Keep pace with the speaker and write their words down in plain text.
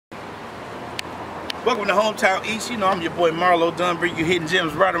Welcome to Hometown East. You know, I'm your boy Marlow, Dunn, bring you hidden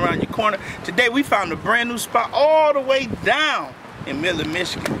gems right around your corner. Today we found a brand new spot all the way down in Midland,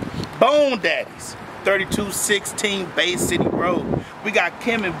 Michigan. Bone Daddies, 3216 Bay City Road. We got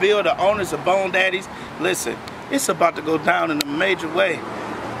Kim and Bill, the owners of Bone Daddies. Listen, it's about to go down in a major way.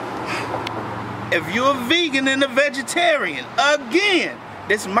 If you're a vegan and a vegetarian, again,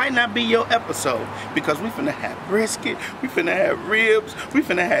 this might not be your episode, because we finna have brisket, we finna have ribs, we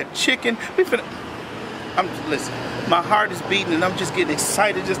finna have chicken, listen, my heart is beating and I'm just getting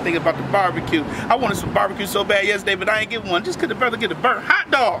excited just thinking about the barbecue. I wanted some barbecue so bad yesterday, but I ain't get one. Just could the brother get a burnt hot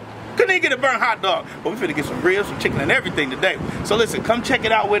dog. Couldn't even get a burnt hot dog. But we finna get some ribs, some chicken, and everything today. So listen, come check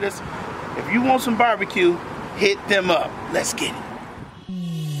it out with us. If you want some barbecue, hit them up. Let's get it.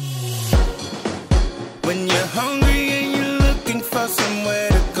 When you're hungry and you're looking for somewhere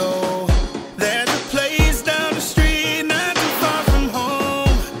to go, there's a place down the street not too far from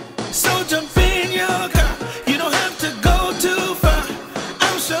home. So jump in your car, you don't have to go too far.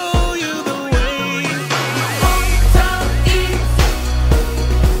 I'll show you the way. Hometown Eats.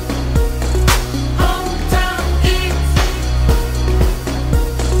 Hometown Eats.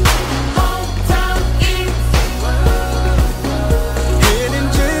 Hometown Eats. Hidden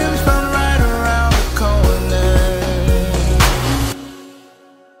gems found right around the corner.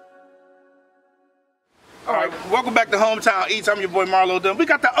 Alright, welcome back to Hometown Eats. I'm your boy Marlow Dunn. We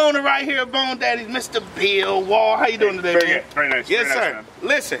got the owner right here of Bone Daddies, Mr. Bill Wall. How you doing today, Very man? good. Very nice. Yes, Very nice, sir. man.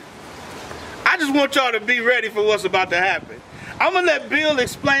 Listen, I just want y'all to be ready for what's about to happen. I'm gonna let Bill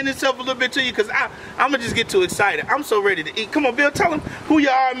explain himself a little bit to you, because I'm gonna just get too excited. I'm so ready to eat. Come on, Bill, tell them who you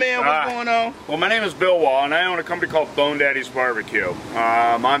are, man. What's going on? Well, my name is Bill Wall, and I own a company called Bone Daddies Barbecue.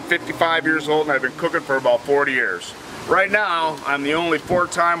 I'm 55 years old, and I've been cooking for about 40 years. Right now, I'm the only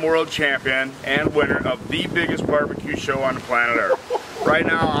 4-time world champion and winner of the biggest barbecue show on the planet Earth. Right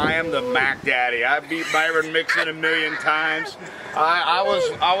now, I am the Mac Daddy. I beat Byron Mixon a million times. I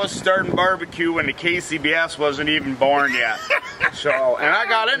was starting barbecue when the KCBS wasn't even born yet. So, and I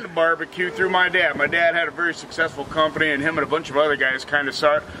got into barbecue through my dad. My dad had a very successful company, and him and a bunch of other guys kind of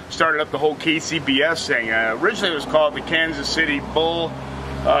started up the whole KCBS thing. Originally, it was called the Kansas City Bull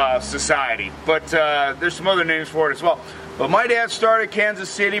Society, but there's some other names for it as well. But my dad started Kansas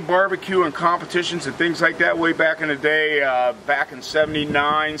City barbecue and competitions and things like that way back in the day, back in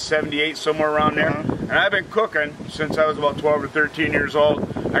 79, 78, somewhere around there. And I've been cooking since I was about 12 or 13 years old.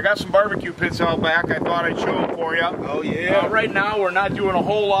 I got some barbecue pits out back. I thought I'd show them for you. Oh, yeah. Right now, we're not doing a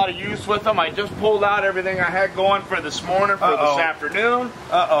whole lot of use with them. I just pulled out everything I had going for this morning, for this afternoon.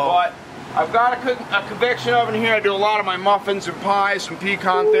 But I've got a convection oven here. I do a lot of my muffins and pies, some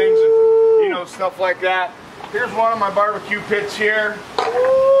pecan things, and, you know, stuff like that. Here's one of my barbecue pits here.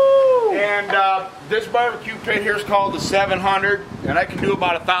 Woo! And this barbecue pit here is called the 700, and I can do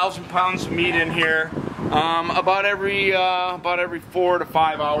about 1,000 pounds of meat in here about every 4 to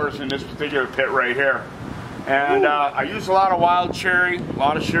 5 hours in this particular pit right here. And I use a lot of wild cherry, a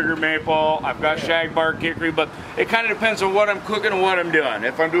lot of sugar maple. I've got shag bark hickory, but it kind of depends on what I'm cooking and what I'm doing.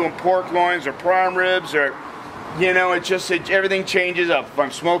 If I'm doing pork loins or prime ribs, or, you know, everything changes up. If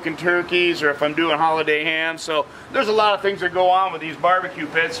I'm smoking turkeys or if I'm doing holiday ham. So there's a lot of things that go on with these barbecue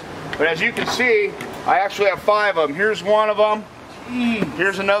pits. But as you can see, I actually have 5 of them. Here's one of them.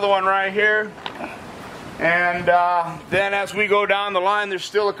 Here's another one right here. And then as we go down the line, there's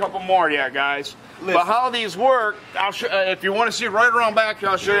still a couple more, yeah, guys. Listen. But how these work, I'll show, if you want to see right around back here,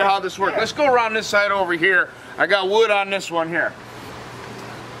 I'll show you how this works. Let's go around this side over here. I got wood on this one here.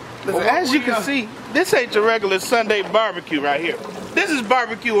 Listen, as you can see, this ain't your regular Sunday barbecue right here. This is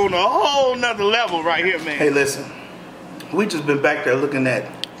barbecue on a whole nother level right here, man. Hey, listen, we just been back there looking at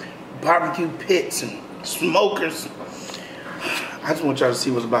barbecue pits and smokers. I just want y'all to see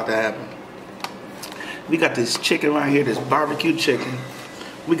what's about to happen. We got this chicken right here, this barbecue chicken.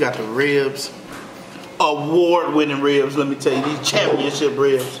 We got the ribs, award-winning ribs, let me tell you, these championship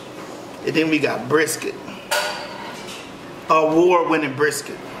ribs. And then we got brisket, award-winning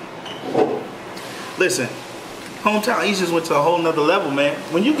brisket. Listen, Hometown East just went to a whole nother level, man.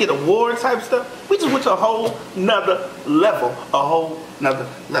 When you get award type stuff, we just went to a whole nother level, All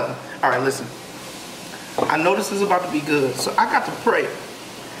right, listen, I know this is about to be good, so I got to pray,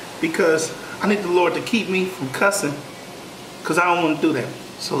 because I need the Lord to keep me from cussing, because I don't want to do that.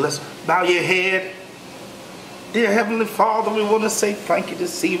 So let's bow your head. Dear Heavenly Father, we want to say thank you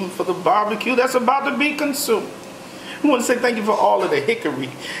this evening for the barbecue that's about to be consumed. We want to say thank you for all of the hickory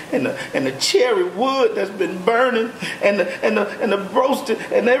and the cherry wood that's been burning, and the roasted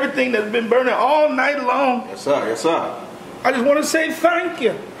and everything that's been burning all night long. Yes, sir. Yes, sir. I just want to say thank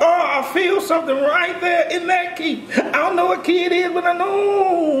you. Oh, I feel something right there in that key. I don't know what key it is, but I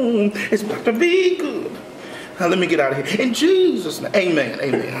know It's about to be good. Now let me get out of here. In Jesus' name. Amen.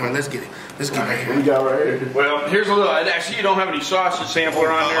 Amen. All right, let's get it. Let's get it. What we got right here? Well, here's a little. I see you don't have any sausage sampler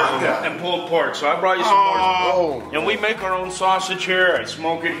on there and pulled pork, so I brought you some more. And we make our own sausage here. I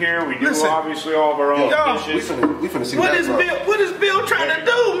smoke it here. We do obviously all of our own dishes. We finna see what is Bill trying to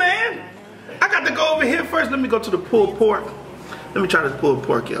do, man? I got to go over here first. Let me go to the pulled pork. Let me try this pulled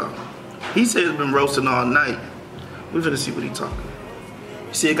pork, y'all. He said it's been roasting all night. We're gonna see what he's talking.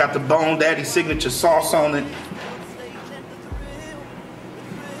 You see, it got the Bone Daddy signature sauce on it.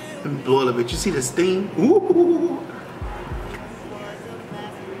 Let me blow a little bit. You see the steam? Ooh.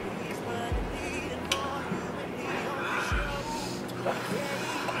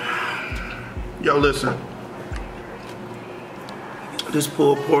 Yo, listen. This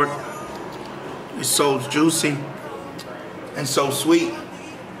pulled pork is so juicy and so sweet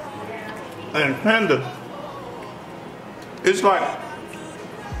and tender. It's like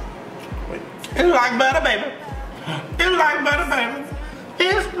butter, baby. It's like butter, baby.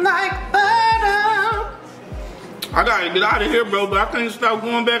 It's like butter. I gotta get out of here, bro, but I can't stop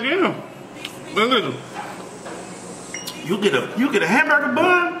going back in. Listen, you get a hamburger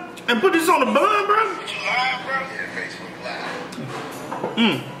bun and put this on the bun, bro. live, bro? Yeah, Facebook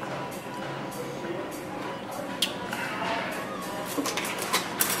Live.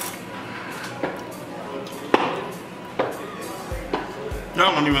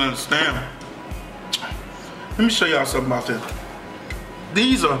 Y'all don't even understand. Let me show y'all something about this.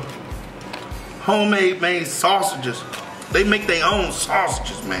 These are homemade made sausages. They make their own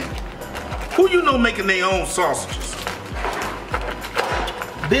sausages, man. Who you know making their own sausages?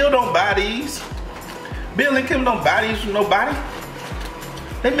 Bill don't buy these. Bill and Kim don't buy these from nobody.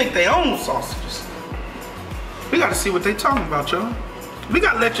 They make their own sausages. We gotta see what they talking about, y'all. We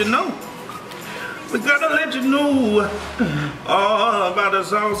gotta let you know. We gotta let you know all about the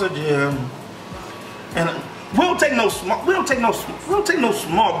sausage, yeah. And we don't take no small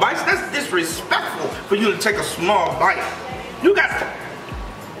bites. That's disrespectful for you to take a small bite. You got to.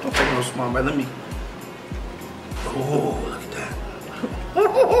 Don't take no small bite. Let me. Oh, look at that.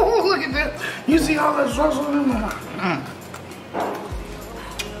 Oh, look at that. You see all that sauce on them?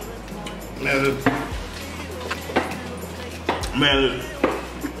 Man,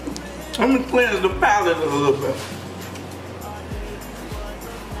 let me cleanse the palate a little bit.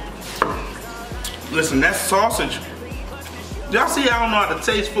 Listen, that sausage. Y'all see I don't know how to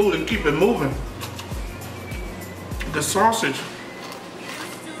taste food and keep it moving. The sausage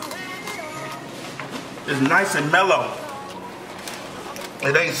is nice and mellow.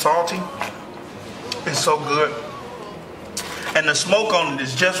 It ain't salty. It's so good. And the smoke on it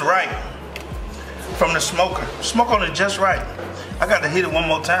is just right. From the smoker. Smoke on it just right. I got to hit it one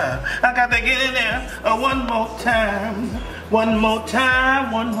more time. I got to get in there one more time. One more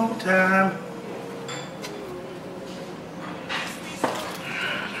time. One more time.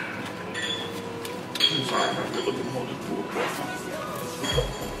 I'm sorry, I have to look at more than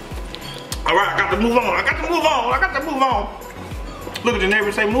all right, I got to move on. I got to move on. I got to move on. Look at the neighbor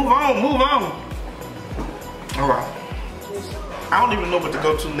and say, move on, move on. All right. I don't even know what to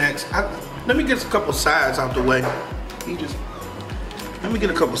go to next. Let me get a couple sides out the way. Let me get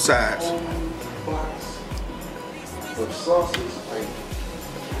a couple sides.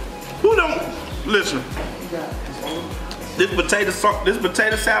 Who don't listen? This potato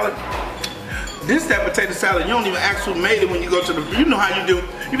salad. This that potato salad. You don't even ask who made it when you go to the. You know how you do.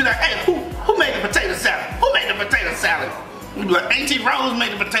 You be like, hey, who made the potato salad? Who made the potato salad? You be like, Auntie Rose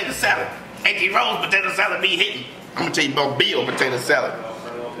made the potato salad. Auntie Rose potato salad be hitting. I'm gonna tell you about Bill potato salad.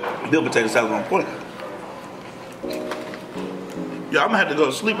 Bill potato salad on point. Yeah, I'm gonna have to go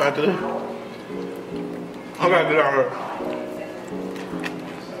to sleep after this. I gotta get out of here.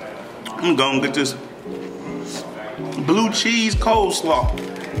 I'm gonna get this blue cheese coleslaw.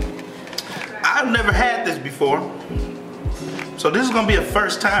 I've never had this before. So this is gonna be a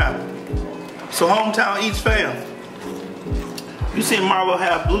first time. So Hometown Eats fam. You seen Marlow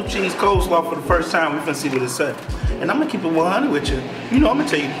have blue cheese coleslaw for the first time. We're gonna see what it says. And I'm gonna keep it 100 with you. You know I'm gonna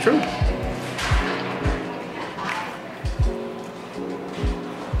tell you the truth.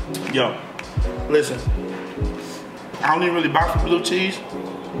 Yo, listen. I don't even really buy for blue cheese.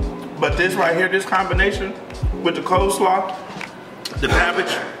 But this right here, this combination with the coleslaw, the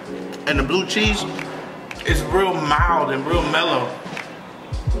cabbage, and the blue cheese is real mild and real mellow.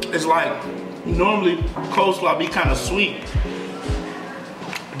 It's like, normally coleslaw be kind of sweet.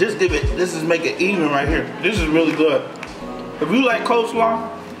 This is make it even right here. This is really good. If you like coleslaw,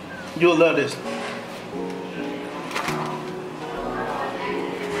 you'll love this.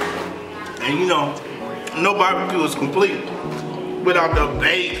 And you know, no barbecue is complete without the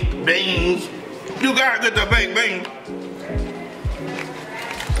bake beans. You gotta get the baked beans.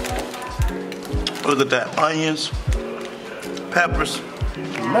 Look at that, onions, peppers,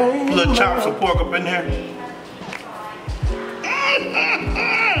 little chops of pork up in here.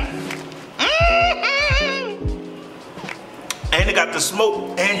 And it got the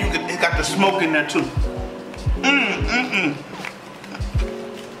smoke, and it got the smoke in there too.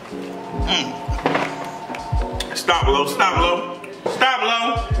 Stop low, stop low, stop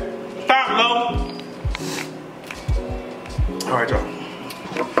low, stop low. All right, y'all.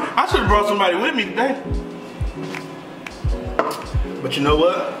 I should have brought somebody with me today. But you know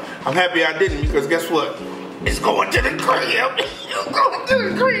what? I'm happy I didn't, because guess what? It's going to the crib. It's going to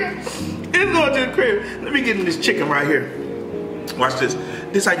the crib. It's going to the crib. Let me get in this chicken right here. Watch this.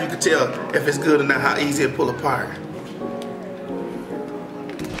 This is how you can tell if it's good or not, how easy it pull apart.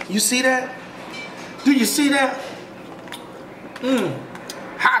 You see that? Do you see that?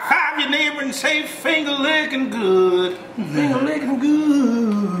 High five your neighbor and say finger licking good. Finger licking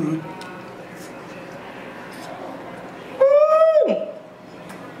good. Woo!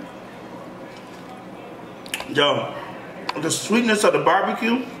 Yo, the sweetness of the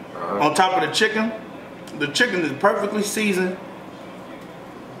barbecue on top of the chicken is perfectly seasoned.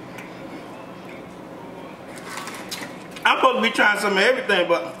 I'm supposed to be trying some of everything,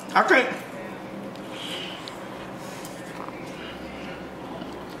 but I can't.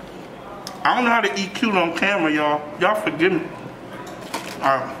 I don't know how to eat cute on camera, y'all. Y'all forgive me.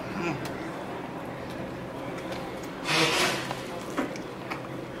 Alright.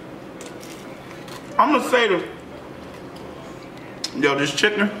 I'm gonna say this. Yo, this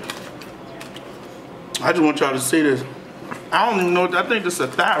chicken. I just want y'all to see this. I don't even know. I think this is a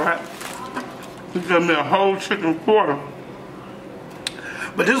thigh, right? This got me a whole chicken quarter.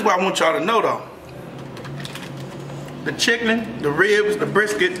 But this is what I want y'all to know, though. The chicken, the ribs, the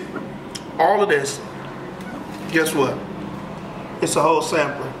brisket, all of this, guess what? It's a whole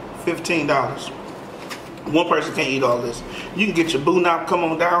sampler, $15. One person can't eat all this. You can get your boo now, come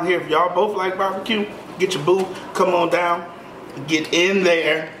on down here. If y'all both like barbecue, get your boo, come on down, get in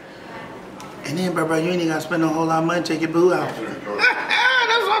there. And then, bro, you ain't even gotta spend a whole lot of money to take your boo out. That's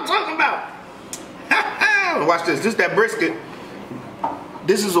what I'm talking about. Watch this, this is that brisket.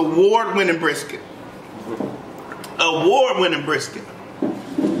 This is award-winning brisket. Award-winning brisket.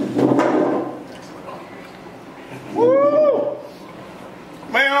 Woo!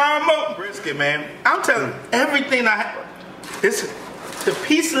 Man, I'm up. Brisket, man. I'm telling you, everything I have. It's the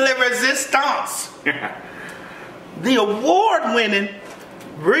piece de resistance. The award-winning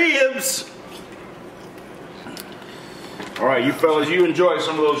ribs. All right, you fellas, you enjoy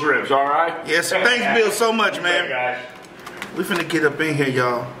some of those ribs, all right? Yes, thanks, Bill, so much, man. Okay, guys. We finna get up in here,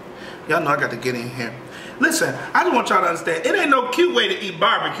 y'all. Y'all know I got to get in here. Listen, I just want y'all to understand, it ain't no cute way to eat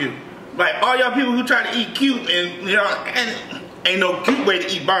barbecue. Like, all y'all people who try to eat cute and, you know, and ain't no cute way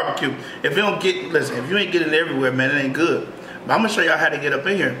to eat barbecue. If you don't get, listen, if you ain't getting it everywhere, man, it ain't good. But I'm gonna show y'all how to get up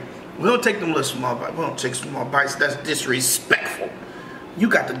in here. We don't take them little small bites. We don't take small bites. That's disrespectful. You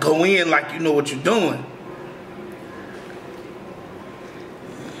got to go in like you know what you're doing.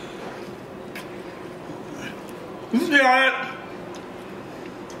 You see how that?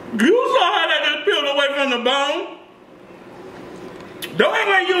 You saw how that just peeled away from the bone? Don't act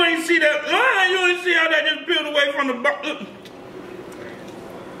like you ain't see that. Don't act like you ain't see how that just peeled away from the bone.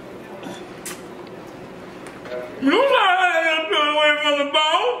 You saw how that just peeled away from the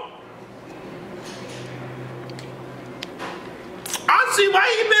bone? I see why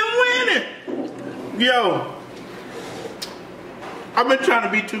you been winning. Yo, I've been trying to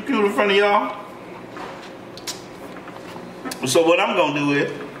be too cute in front of y'all. So what I'm gonna do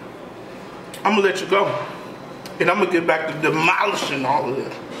is, I'm gonna let you go. And I'm gonna get back to demolishing all of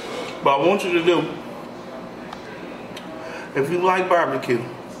this. But I want you to do, if you like barbecue,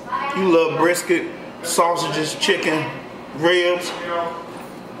 you love brisket, sausages, chicken, ribs,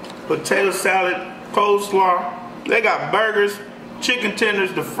 potato salad, coleslaw, they got burgers, chicken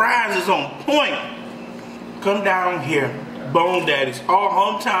tenders, the fries is on point. Come down here, Bone Daddies,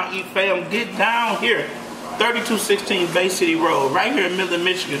 all hometown eat fam, get down here. 3216 Bay City Road, right here in Midland,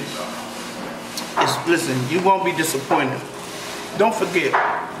 Michigan. Listen, you won't be disappointed. Don't forget,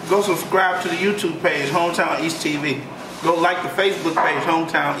 go subscribe to the YouTube page, HomeTown Eats TV. Go like the Facebook page,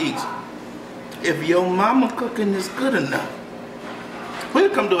 HomeTown Eats. If your mama cooking is good enough,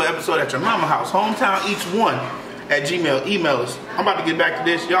 we'll come do an episode at your mama house, HomeTownEats1@gmail. Email us. I'm about to get back to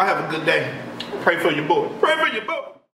this. Y'all have a good day. Pray for your boy. Pray for your boy.